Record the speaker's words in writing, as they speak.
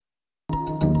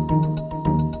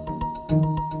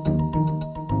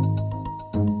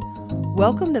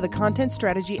Welcome to the Content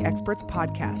Strategy Experts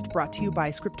podcast, brought to you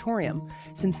by Scriptorium.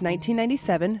 Since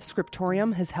 1997,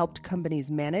 Scriptorium has helped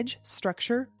companies manage,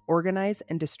 structure, organize,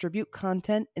 and distribute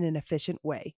content in an efficient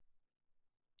way.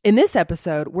 In this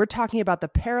episode, we're talking about the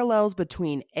parallels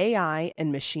between AI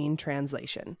and machine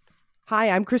translation. Hi,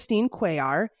 I'm Christine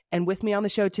Cuellar, and with me on the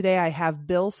show today, I have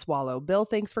Bill Swallow. Bill,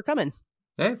 thanks for coming.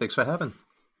 Hey, thanks for having.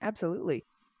 Absolutely.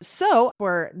 So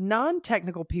for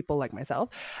non-technical people like myself,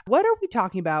 what are we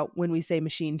talking about when we say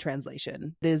machine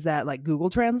translation? Is that like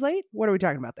Google Translate? What are we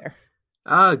talking about there?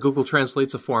 Google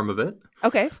Translate's a form of it.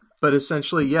 Okay. But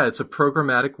essentially, yeah, it's a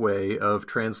programmatic way of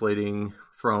translating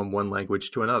from one language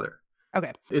to another.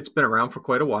 Okay. It's been around for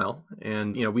quite a while.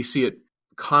 And, we see it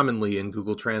commonly in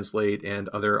Google Translate and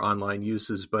other online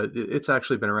uses, but it's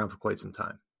actually been around for quite some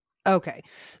time. Okay.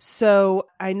 So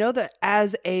I know that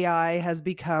as AI has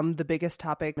become the biggest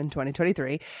topic in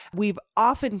 2023, we've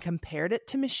often compared it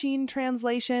to machine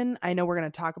translation. I know we're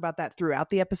going to talk about that throughout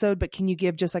the episode, but can you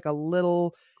give just like a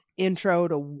little intro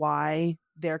to why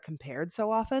they're compared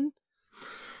so often?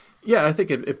 Yeah, I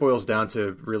think it boils down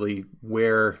to really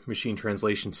where machine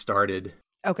translation started.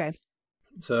 Okay.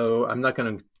 So I'm not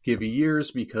going to give you years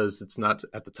because it's not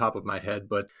at the top of my head,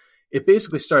 but it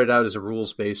basically started out as a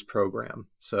rules-based program.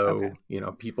 So,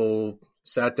 people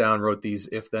sat down, wrote these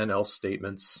if-then-else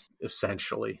statements,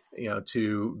 essentially,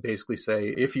 to basically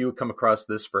say, if you come across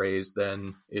this phrase,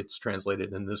 then it's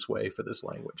translated in this way for this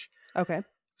language. Okay.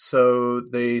 So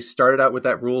they started out with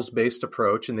that rules-based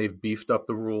approach, and they've beefed up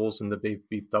the rules and they've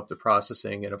beefed up the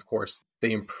processing. And of course,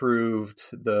 they improved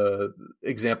the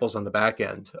examples on the back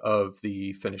end of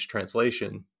the finished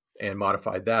translation and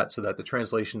modified that so that the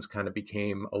translations kind of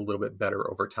became a little bit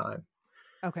better over time.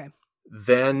 Okay.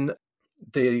 Then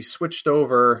they switched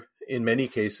over, in many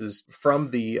cases,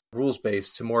 from the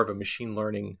rules-based to more of a machine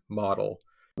learning model,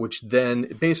 which then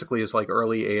basically is like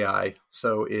early AI.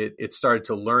 So it started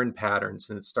to learn patterns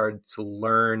and it started to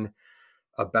learn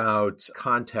about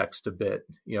context a bit,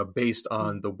 based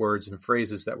on the words and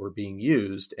phrases that were being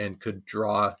used, and could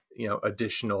draw,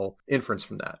 additional inference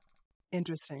from that.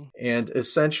 Interesting. And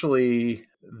essentially,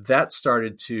 that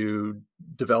started to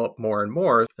develop more and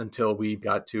more until we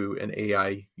got to an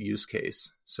AI use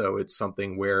case. So it's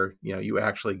something where, you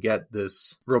actually get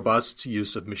this robust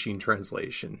use of machine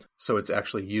translation. So it's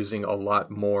actually using a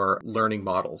lot more learning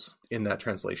models in that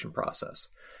translation process.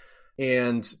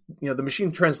 And, the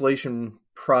machine translation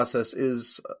process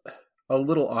is a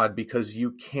little odd because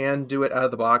you can do it out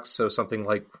of the box. So something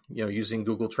like, using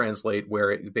Google Translate,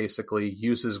 where it basically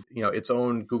uses, its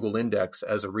own Google index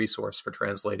as a resource for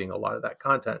translating a lot of that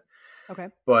content. Okay.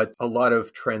 But a lot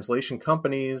of translation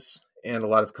companies and a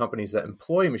lot of companies that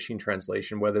employ machine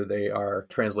translation, whether they are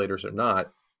translators or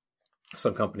not,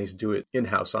 some companies do it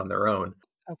in-house on their own.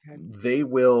 Okay. They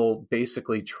will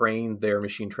basically train their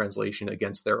machine translation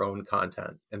against their own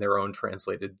content and their own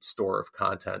translated store of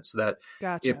content so that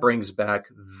Gotcha. It brings back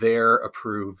their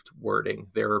approved wording,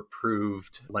 their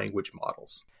approved language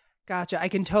models. Gotcha. I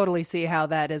can totally see how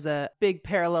that is a big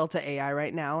parallel to AI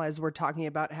right now, as we're talking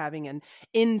about having an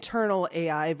internal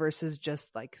AI versus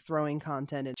just like throwing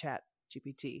content in Chat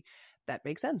GPT. That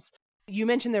makes sense. You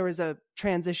mentioned there was a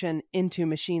transition into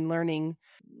machine learning.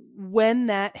 When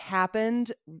that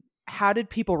happened, how did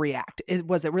people react?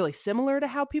 Was it really similar to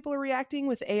how people are reacting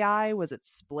with AI? Was it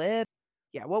split?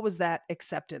 Yeah, what was that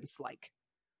acceptance like?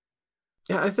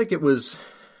 Yeah, I think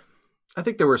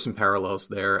there were some parallels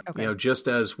there. Okay. Just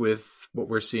as with what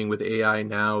we're seeing with AI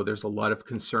now, there's a lot of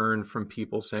concern from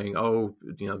people saying,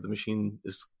 the machine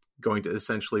is going to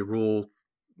essentially rule,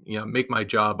 make my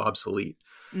job obsolete.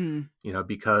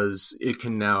 Because it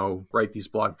can now write these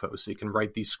blog posts, it can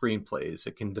write these screenplays,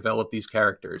 it can develop these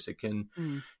characters, it can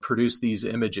produce these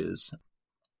images.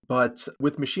 But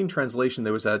with machine translation,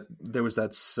 there was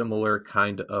that similar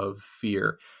kind of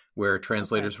fear where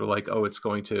translators were like, it's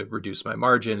going to reduce my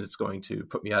margin, it's going to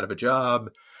put me out of a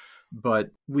job.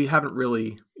 But we haven't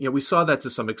really, we saw that to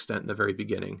some extent in the very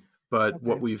beginning. But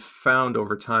what we've found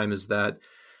over time is that,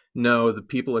 no, the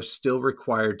people are still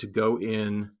required to go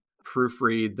in,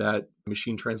 proofread that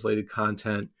machine translated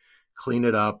content, clean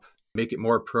it up, make it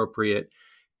more appropriate,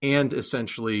 and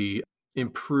essentially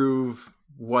improve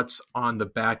what's on the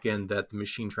back end that the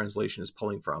machine translation is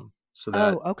pulling from so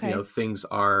that things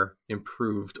are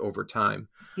improved over time.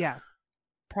 Yeah.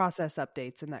 Process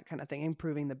updates and that kind of thing,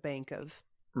 improving the bank of.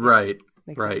 Right.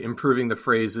 Makes Right. sense. Improving the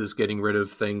phrases, getting rid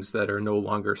of things that are no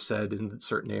longer said in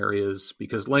certain areas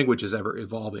because language is ever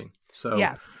evolving. So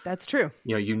yeah, that's true.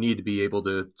 You need to be able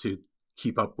to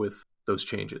keep up with those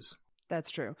changes. That's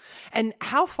true. And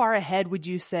how far ahead would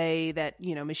you say that,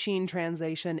 machine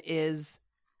translation is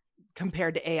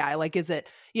compared to AI? Like, is it,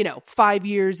 5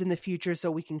 years in the future so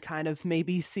we can kind of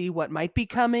maybe see what might be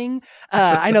coming?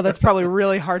 I know that's probably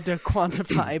really hard to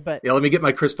quantify, but yeah, let me get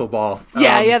my crystal ball.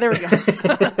 Yeah, there we go.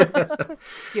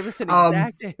 Give us an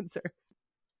exact answer.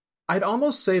 I'd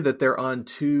almost say that they're on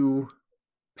two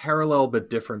parallel but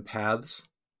different paths.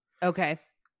 Okay.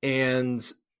 And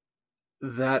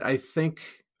that I think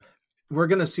we're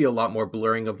going to see a lot more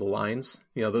blurring of the lines.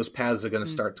 Those paths are going to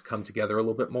start to come together a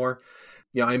little bit more.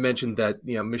 I mentioned that,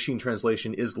 machine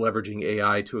translation is leveraging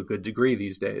AI to a good degree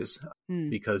these days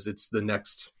because it's the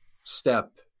next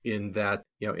step in that,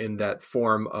 in that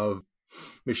form of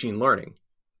machine learning.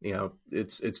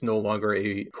 It's no longer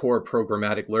a core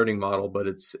programmatic learning model, but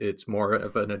it's more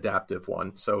of an adaptive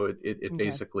one. So it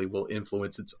basically will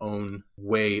influence its own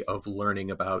way of learning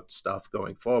about stuff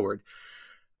going forward.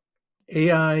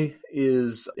 AI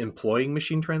is employing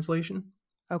machine translation.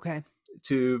 Okay.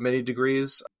 To many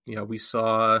degrees. We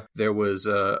saw there was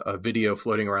a video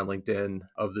floating around LinkedIn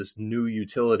of this new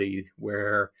utility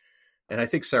where, and I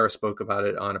think Sarah spoke about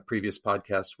it on a previous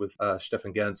podcast with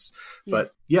Stefan Gens.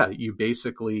 But you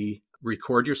basically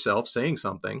record yourself saying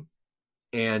something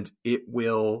and it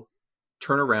will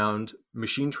turn around,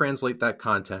 machine translate that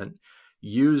content,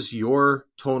 use your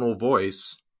tonal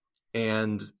voice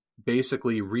and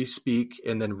basically re-speak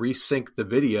and then resync the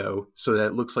video so that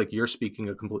it looks like you're speaking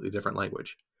a completely different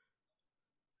language.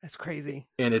 That's crazy.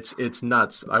 And it's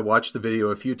nuts. I watched the video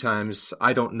a few times.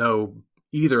 I don't know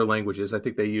either languages. I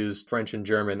think they used French and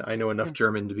German. I know enough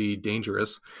German to be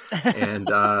dangerous. And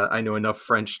I know enough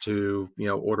French to,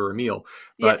 order a meal.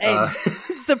 But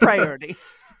it's the priority.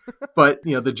 But,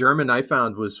 the German I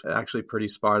found was actually pretty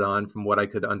spot on from what I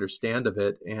could understand of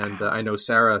it. And I know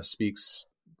Sarah speaks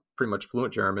pretty much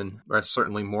fluent German, or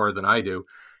certainly more than I do.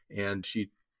 And she,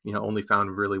 only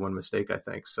found really one mistake, I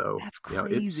think. So that's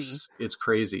crazy. It's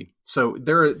crazy. So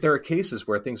there are cases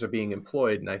where things are being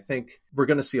employed, and I think we're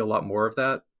going to see a lot more of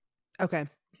that. Okay.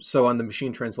 So on the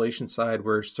machine translation side,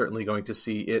 we're certainly going to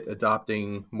see it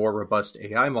adopting more robust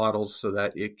AI models so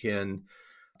that it can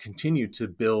continue to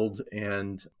build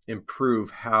and improve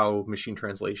how machine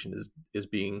translation is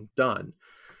being done.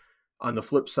 On the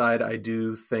flip side, I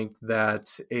do think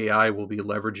that AI will be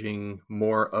leveraging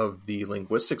more of the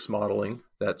linguistics modeling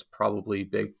that's probably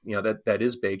baked, that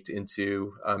is baked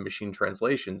into machine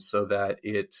translation so that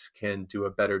it can do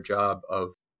a better job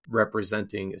of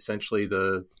representing essentially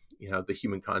the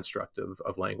human construct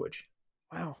of language.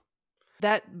 Wow.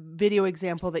 That video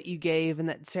example that you gave and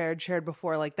that Sarah shared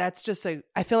before, like that's just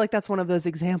I feel like that's one of those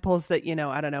examples that,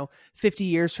 I don't know, 50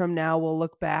 years from now, we'll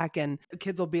look back and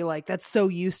kids will be like, that's so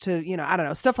used to, I don't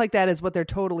know, stuff like that is what they're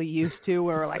totally used to.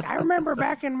 Or like, I remember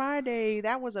back in my day,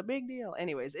 that was a big deal.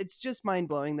 Anyways, it's just mind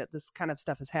blowing that this kind of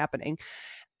stuff is happening.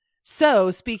 So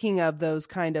speaking of those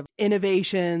kind of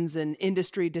innovations and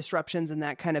industry disruptions and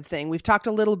that kind of thing, we've talked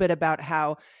a little bit about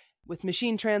how with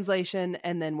machine translation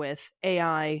and then with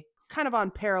AI, kind of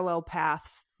on parallel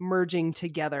paths merging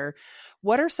together.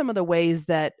 What are some of the ways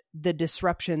that the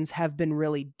disruptions have been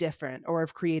really different or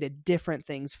have created different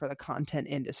things for the content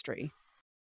industry?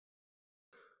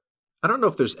 I don't know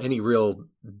if there's any real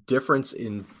difference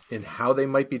in how they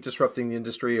might be disrupting the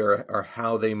industry or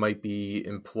how they might be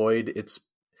employed.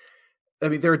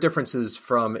 There are differences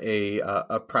from a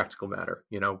practical matter.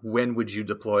 When would you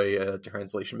deploy a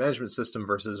translation management system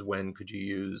versus when could you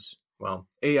use,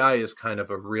 AI is kind of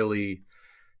a really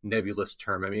nebulous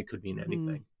term. It could mean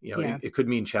anything. It could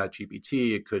mean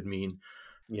ChatGPT. It could mean,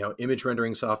 image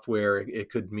rendering software. It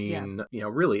could mean,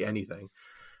 really anything.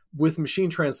 With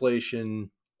machine translation,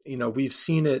 we've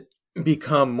seen it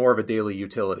become more of a daily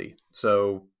utility.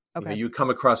 So you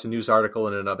come across a news article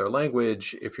in another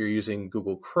language. If you're using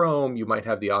Google Chrome, you might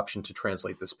have the option to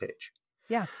translate this page.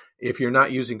 Yeah. If you're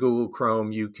not using Google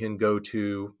Chrome, you can go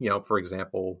to, for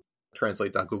example,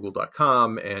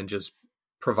 translate.google.com and just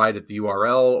provide it the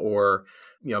URL or,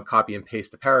 copy and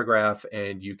paste a paragraph,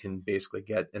 and you can basically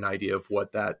get an idea of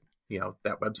what that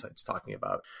website's talking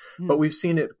about. But we've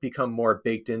seen it become more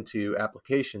baked into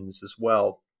applications as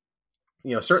well.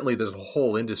 Certainly there's a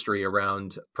whole industry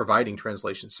around providing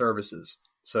translation services.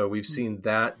 So we've seen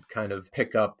that kind of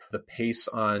pick up the pace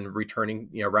on returning,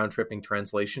 round-tripping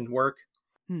translation work.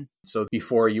 So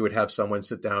before you would have someone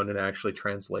sit down and actually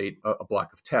translate a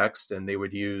block of text, and they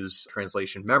would use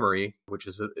translation memory, which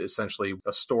is essentially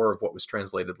a store of what was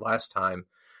translated last time,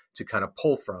 to kind of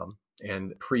pull from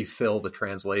and pre-fill the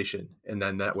translation. And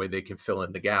then that way they can fill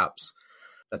in the gaps.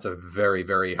 That's a very,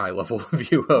 very high level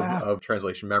view of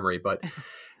translation memory. But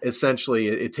essentially,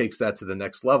 it takes that to the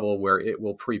next level where it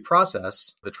will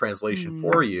pre-process the translation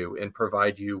for you and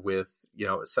provide you with,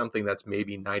 something that's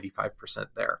maybe 95%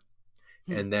 there.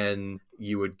 And then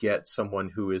you would get someone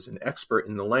who is an expert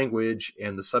in the language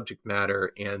and the subject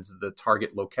matter and the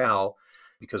target locale,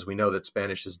 because we know that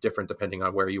Spanish is different depending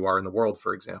on where you are in the world,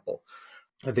 for example.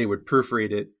 They would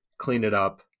proofread it, clean it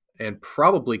up, and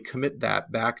probably commit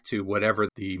that back to whatever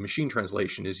the machine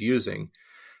translation is using.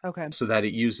 Okay. So that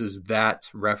it uses that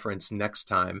reference next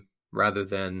time rather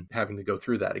than having to go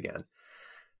through that again.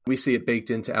 We see it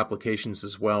baked into applications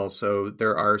as well. So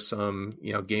there are some,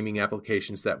 gaming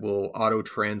applications that will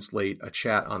auto-translate a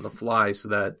chat on the fly so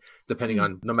that depending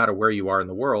on no matter where you are in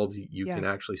the world, you can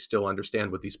actually still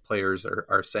understand what these players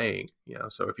are saying.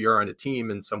 So if you're on a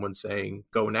team and someone's saying,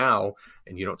 go now,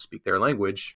 and you don't speak their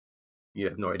language, you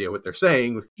have no idea what they're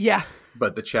saying. Yeah.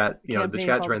 But the chat, the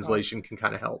chat translation can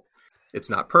kind of help. It's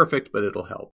not perfect, but it'll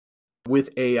help.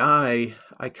 With AI,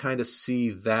 I kind of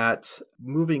see that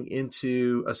moving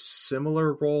into a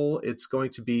similar role. It's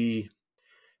going to be,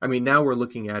 now we're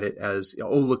looking at it as,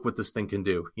 oh, look what this thing can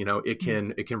do. It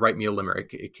can write me a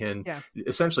limerick. It can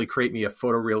essentially create me a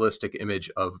photorealistic image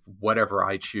of whatever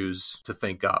I choose to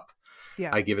think up.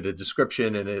 Yeah. I give it a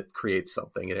description and it creates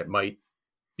something, and it might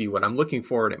be what I'm looking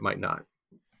for and it might not.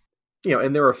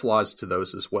 And there are flaws to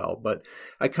those as well, but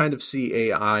I kind of see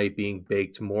AI being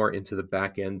baked more into the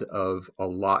back end of a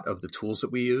lot of the tools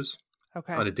that we use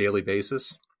on a daily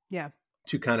basis. Yeah.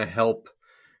 To kind of help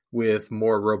with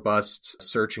more robust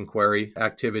search and query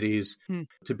activities,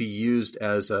 to be used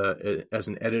as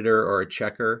an editor or a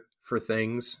checker for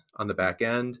things on the back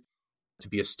end, to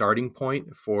be a starting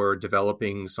point for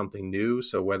developing something new.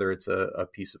 So whether it's a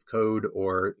piece of code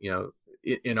or,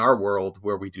 in our world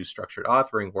where we do structured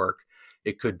authoring work,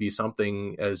 it could be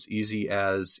something as easy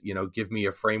as, give me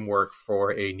a framework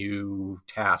for a new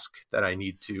task that I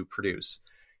need to produce,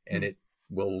 and it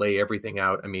will lay everything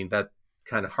out. That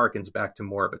kind of harkens back to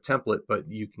more of a template, but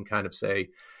you can kind of say,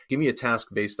 give me a task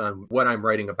based on what I'm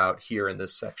writing about here in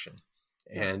this section,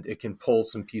 and it can pull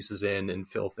some pieces in and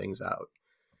fill things out.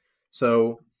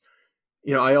 So,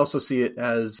 I also see it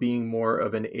as being more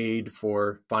of an aid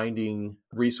for finding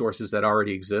resources that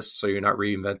already exist, so you're not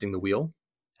reinventing the wheel.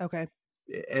 Okay.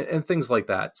 And things like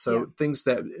that. So things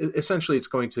that essentially it's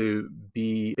going to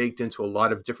be baked into a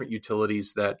lot of different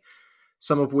utilities, that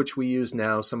some of which we use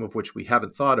now, some of which we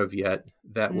haven't thought of yet,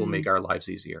 that will make our lives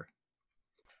easier.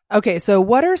 Okay. So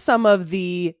what are some of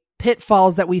the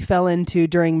pitfalls that we fell into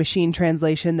during machine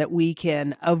translation that we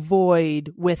can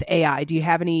avoid with AI? Do you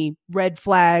have any red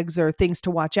flags or things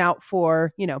to watch out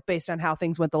for, based on how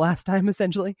things went the last time,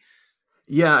 essentially?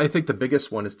 Yeah, I think the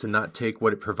biggest one is to not take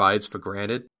what it provides for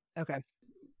granted. Okay.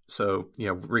 So,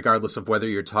 regardless of whether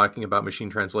you're talking about machine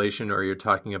translation or you're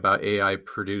talking about AI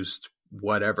produced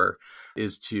whatever,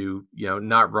 is to,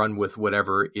 not run with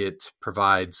whatever it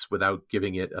provides without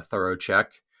giving it a thorough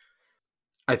check.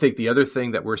 I think the other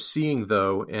thing that we're seeing,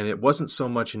 though, and it wasn't so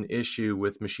much an issue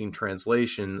with machine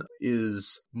translation,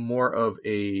 is more of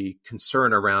a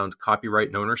concern around copyright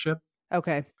and ownership.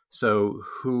 Okay. So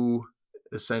who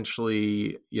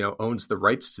essentially, owns the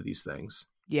rights to these things?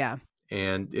 Yeah.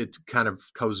 And it kind of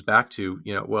goes back to,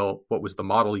 what was the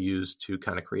model used to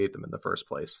kind of create them in the first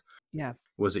place? Yeah.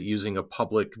 Was it using a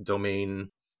public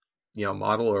domain,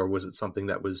 model, or was it something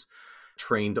that was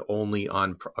trained only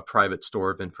on a private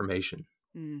store of information?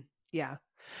 Yeah.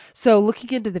 So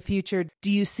looking into the future,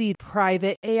 do you see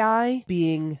private AI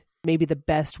being maybe the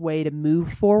best way to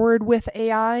move forward with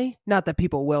AI? Not that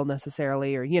people will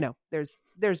necessarily, or,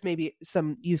 there's maybe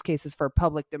some use cases for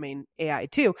public domain AI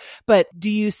too. But do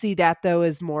you see that, though,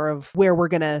 as more of where we're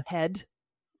going to head?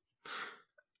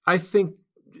 I think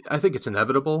it's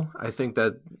inevitable. I think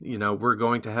that, we're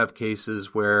going to have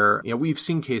cases where, we've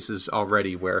seen cases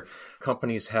already where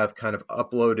companies have kind of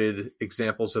uploaded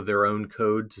examples of their own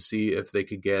code to see if they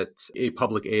could get a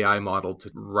public AI model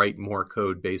to write more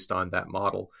code based on that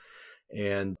model.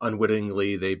 And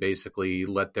unwittingly, they basically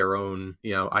let their own,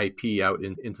 IP out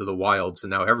into the wild. So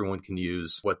now everyone can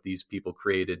use what these people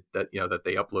created that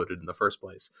they uploaded in the first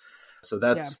place. So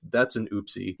that's an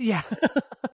oopsie. Yeah.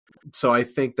 So I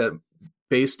think that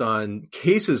based on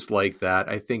cases like that,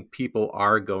 I think people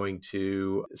are going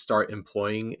to start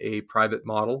employing a private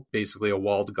model, basically a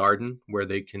walled garden, where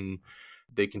they can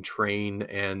train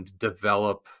and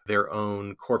develop their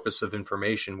own corpus of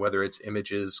information, whether it's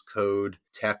images, code,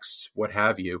 text, what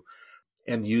have you,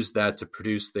 and use that to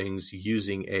produce things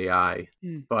using AI.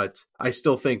 But I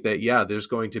still think that, there's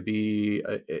going to be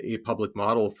a public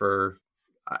model for,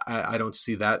 I don't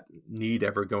see that need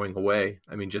ever going away.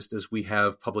 Just as we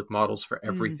have public models for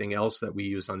everything else that we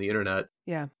use on the internet,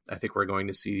 I think we're going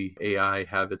to see AI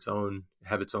have its own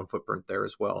footprint there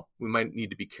as well. We might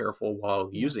need to be careful while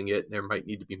using it. There might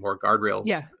need to be more guardrails,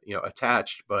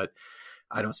 attached, but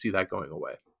I don't see that going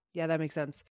away. Yeah, that makes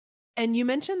sense. And you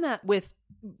mentioned that with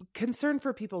concern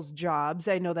for people's jobs.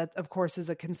 I know that, of course, is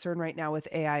a concern right now with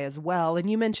AI as well. And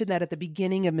you mentioned that at the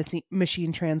beginning of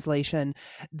machine translation,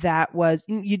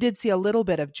 you did see a little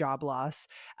bit of job loss,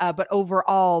 but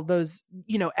overall, those,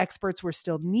 experts were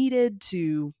still needed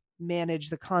to manage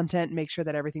the content, make sure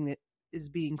that everything that is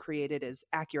being created is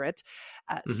accurate.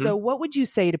 So what would you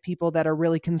say to people that are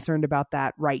really concerned about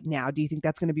that right now? Do you think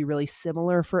that's going to be really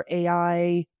similar for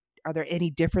AI? Are there any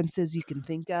differences you can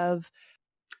think of?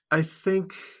 I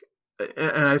think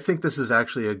this is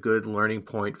actually a good learning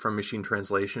point from machine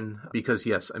translation because,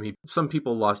 yes, I mean, some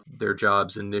people lost their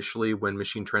jobs initially when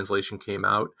machine translation came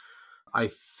out.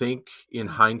 I think in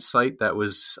hindsight, that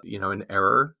was, an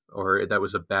error, or that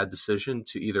was a bad decision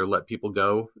to either let people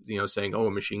go, saying, oh,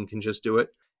 a machine can just do it.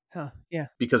 Yeah.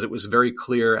 Because it was very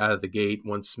clear out of the gate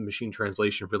once machine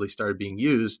translation really started being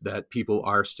used that people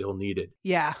are still needed.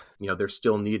 Yeah. They're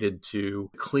still needed to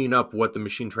clean up what the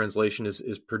machine translation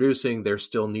is producing. They're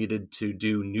still needed to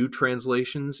do new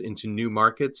translations into new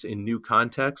markets in new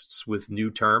contexts with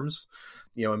new terms.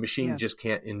 A machine just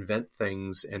can't invent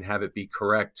things and have it be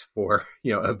correct for,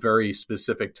 a very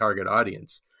specific target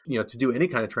audience. To do any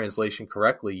kind of translation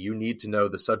correctly, you need to know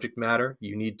the subject matter.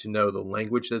 You need to know the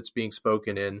language that's being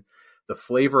spoken in, the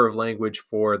flavor of language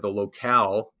for the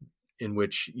locale in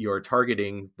which you're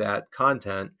targeting that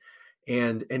content,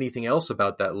 and anything else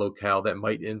about that locale that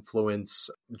might influence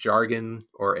jargon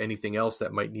or anything else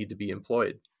that might need to be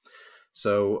employed.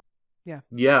 So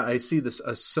yeah, I see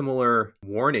a similar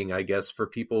warning, I guess, for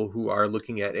people who are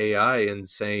looking at AI and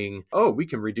saying, oh, we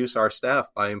can reduce our staff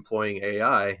by employing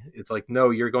AI. It's like, no,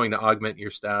 you're going to augment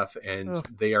your staff and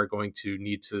they are going to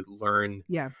need to learn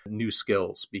new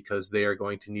skills because they are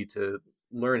going to need to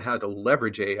learn how to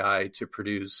leverage AI to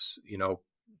produce,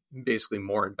 basically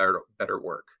more and better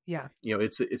work. Yeah.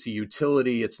 It's a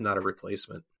utility. It's not a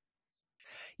replacement.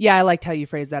 Yeah, I liked how you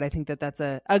phrased that. I think that that's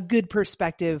a good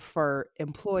perspective for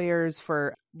employers,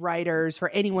 for writers, for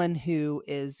anyone who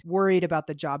is worried about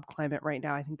the job climate right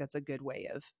now. I think that's a good way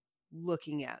of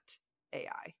looking at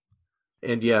AI.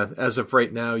 And yeah, as of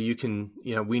right now,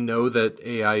 we know that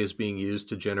AI is being used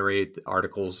to generate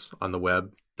articles on the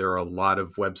web. There are a lot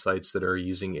of websites that are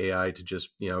using AI to just,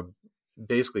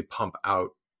 basically pump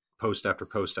out post after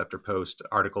post after post,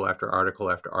 article after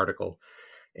article after article.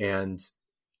 And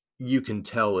you can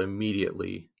tell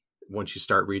immediately once you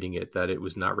start reading it that it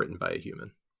was not written by a human.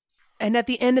 And at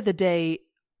the end of the day,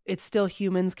 it's still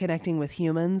humans connecting with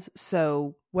humans.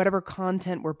 So whatever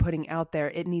content we're putting out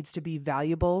there, it needs to be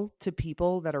valuable to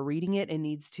people that are reading it. It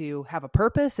needs to have a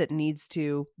purpose. It needs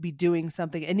to be doing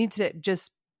something. It needs to just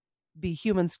be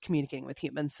humans communicating with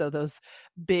humans. So those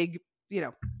big,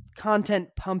 content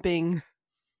pumping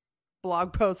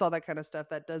blog posts, all that kind of stuff,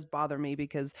 that does bother me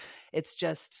because it's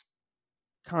just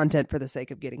content for the sake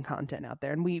of getting content out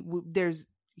there. And we there's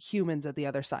humans at the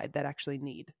other side that actually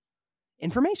need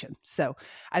information. So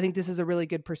I think this is a really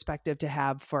good perspective to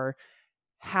have for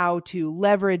how to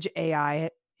leverage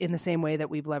AI in the same way that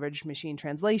we've leveraged machine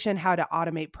translation, how to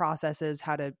automate processes,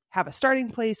 how to have a starting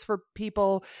place for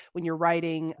people when you're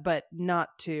writing, but not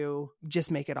to just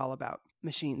make it all about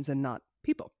machines and not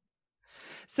people.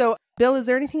 So Bill, is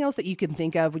there anything else that you can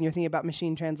think of when you're thinking about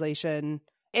machine translation?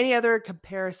 Any other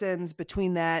comparisons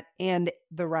between that and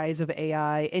the rise of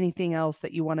AI? Anything else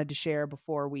that you wanted to share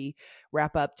before we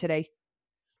wrap up today?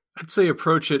 I'd say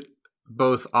approach it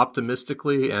both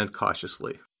optimistically and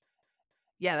cautiously.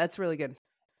 Yeah, that's really good.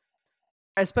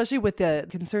 Especially with the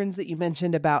concerns that you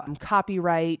mentioned about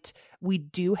copyright. We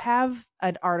do have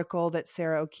an article that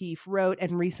Sarah O'Keefe wrote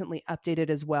and recently updated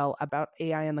as well about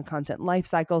AI and the content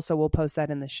lifecycle. So we'll post that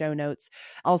in the show notes.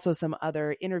 Also some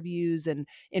other interviews and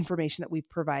information that we've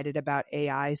provided about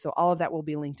AI. So all of that will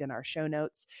be linked in our show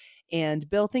notes. And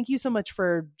Bill, thank you so much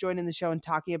for joining the show and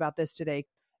talking about this today.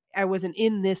 I wasn't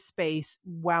in this space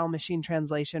while machine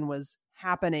translation was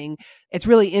happening. It's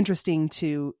really interesting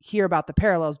to hear about the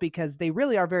parallels because they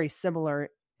really are very similar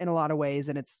in a lot of ways.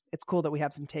 And it's cool that we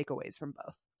have some takeaways from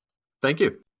both. Thank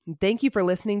you. Thank you for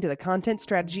listening to the Content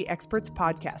Strategy Experts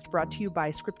podcast brought to you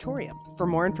by Scriptorium. For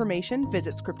more information,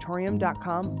 visit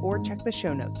scriptorium.com or check the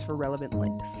show notes for relevant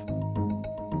links.